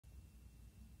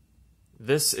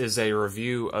This is a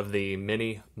review of the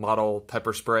mini model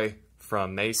pepper spray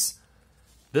from Mace.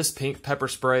 This pink pepper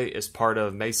spray is part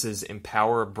of Mace's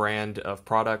Empower brand of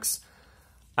products.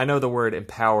 I know the word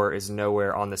Empower is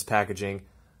nowhere on this packaging,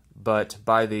 but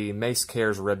by the Mace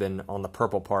Cares ribbon on the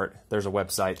purple part, there's a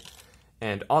website.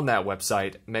 And on that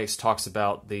website, Mace talks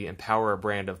about the Empower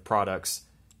brand of products,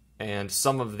 and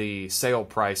some of the sale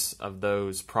price of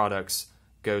those products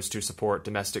goes to support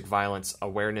domestic violence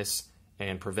awareness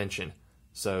and prevention.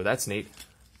 So that's neat.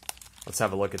 Let's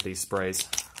have a look at these sprays.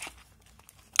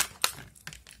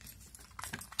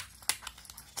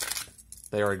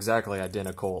 They are exactly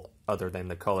identical other than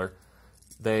the color.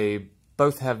 They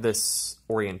both have this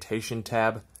orientation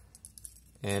tab,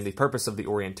 and the purpose of the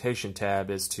orientation tab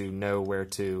is to know where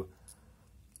to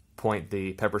point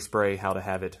the pepper spray, how to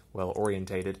have it well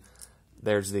orientated.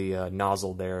 There's the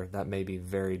nozzle there. That may be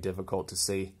very difficult to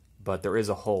see, but there is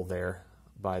a hole there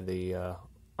by the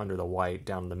under the white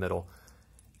down in the middle,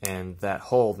 and that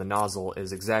hole, the nozzle,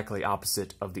 is exactly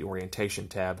opposite of the orientation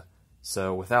tab.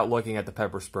 So without looking at the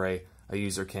pepper spray, a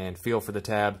user can feel for the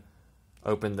tab,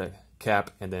 open the cap,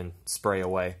 and then spray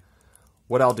away.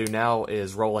 What I'll do now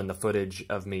is roll in the footage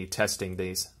of me testing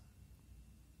these.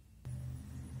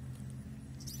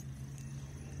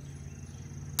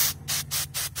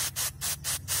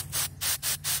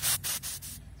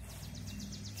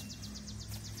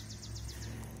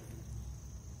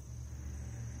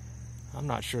 I'm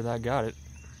not sure that got it.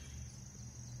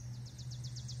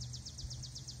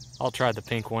 I'll try the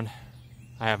pink one.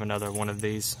 I have another one of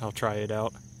these. I'll try it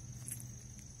out.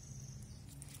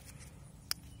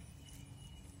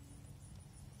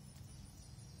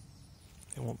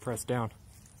 It won't press down.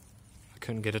 I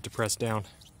couldn't get it to press down.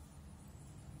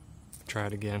 Try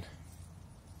it again.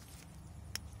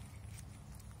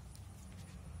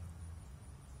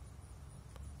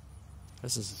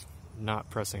 This is not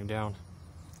pressing down.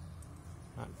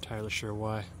 Not entirely sure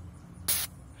why.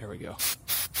 There we go.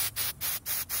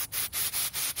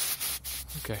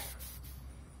 Okay.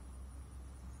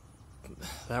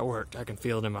 That worked. I can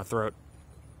feel it in my throat.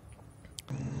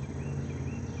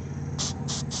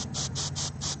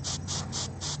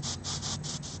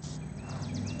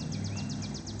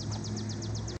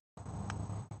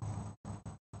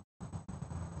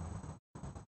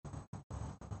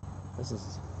 This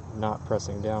is not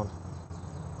pressing down.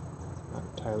 Not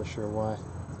entirely sure why.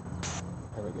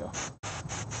 There we go.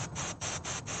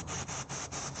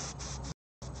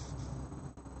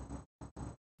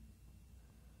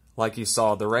 Like you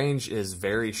saw, the range is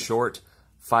very short.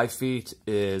 5 feet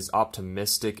is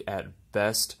optimistic at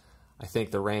best. I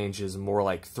think the range is more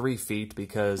like 3 feet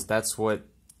because that's what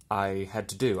I had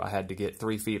to do. I had to get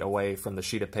 3 feet away from the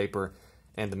sheet of paper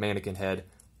and the mannequin head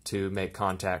to make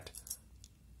contact.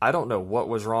 I don't know what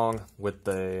was wrong with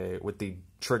the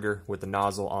trigger, with the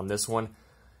nozzle on this one.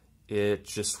 It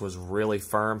just was really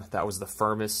firm. That was the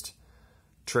firmest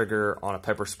trigger on a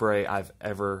pepper spray I've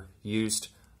ever used.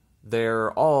 They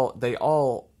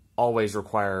all always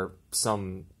require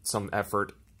some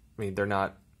effort. I mean, they're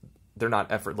not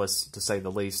effortless, to say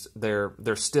the least.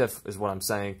 They're stiff is what I'm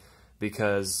saying,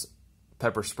 because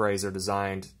pepper sprays are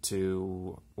designed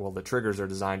to, well, the triggers are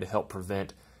designed to help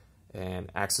prevent an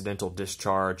accidental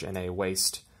discharge and a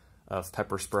waste of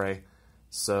pepper spray.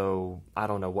 So I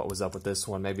don't know what was up with this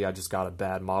one. Maybe I just got a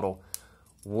bad model.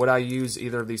 Would I use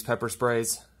either of these pepper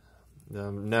sprays?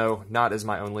 No, not as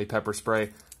my only pepper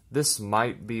spray. This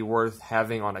might be worth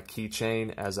having on a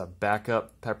keychain as a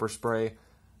backup pepper spray,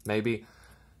 maybe.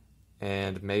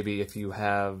 And maybe if you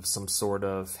have some sort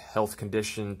of health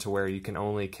condition to where you can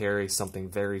only carry something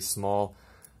very small,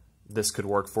 this could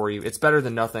work for you. It's better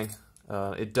than nothing.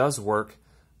 It does work,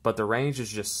 but the range is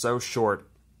just so short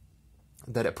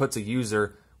that it puts a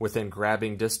user within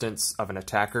grabbing distance of an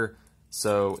attacker.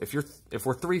 So if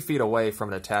we're 3 feet away from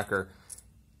an attacker,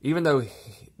 even though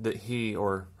he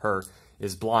or her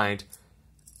is blind,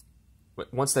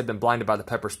 once they've been blinded by the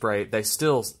pepper spray, they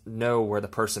still know where the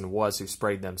person was who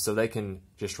sprayed them, so they can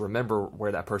just remember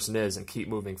where that person is and keep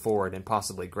moving forward and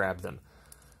possibly grab them.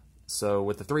 So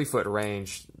with the 3 foot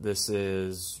range, this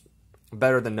is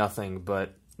better than nothing,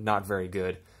 but not very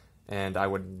good. And I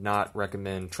would not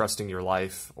recommend trusting your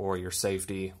life or your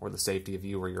safety or the safety of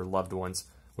you or your loved ones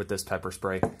with this pepper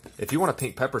spray. If you want a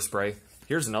pink pepper spray,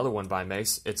 here's another one by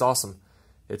Mace. It's awesome.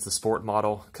 It's the sport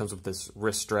model. It comes with this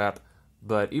wrist strap,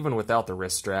 but even without the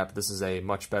wrist strap, this is a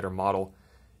much better model.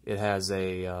 It has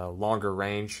a longer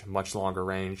range, much longer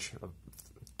range, of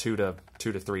 2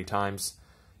 to 3 times.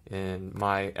 In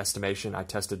my estimation, I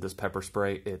tested this pepper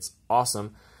spray. It's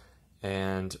awesome.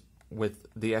 And with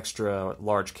the extra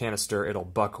large canister, it'll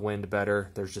buck wind better.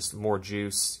 There's just more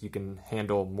juice. You can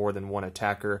handle more than one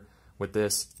attacker with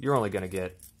this. You're only going to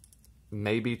get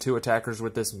maybe 2 attackers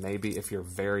with this. Maybe if you're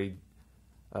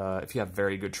if you have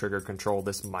very good trigger control,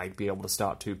 this might be able to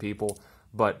stop 2 people.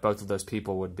 But both of those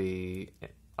people would be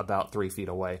about 3 feet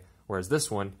away, whereas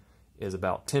this one is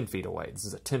about 10 feet away. This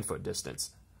is a 10-foot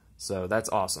distance. So that's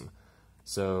awesome.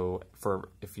 So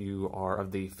if you are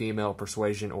of the female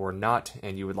persuasion or not,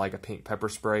 and you would like a pink pepper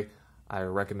spray, I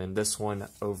recommend this one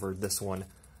over this one.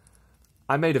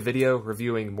 I made a video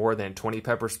reviewing more than 20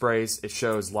 pepper sprays. It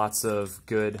shows lots of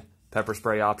good pepper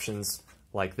spray options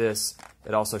like this.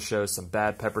 It also shows some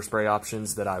bad pepper spray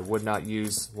options that I would not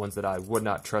use, ones that I would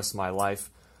not trust my life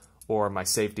or my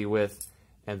safety with,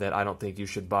 and that I don't think you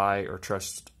should buy or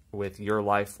trust with your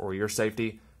life or your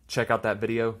safety. Check out that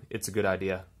video. It's a good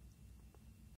idea.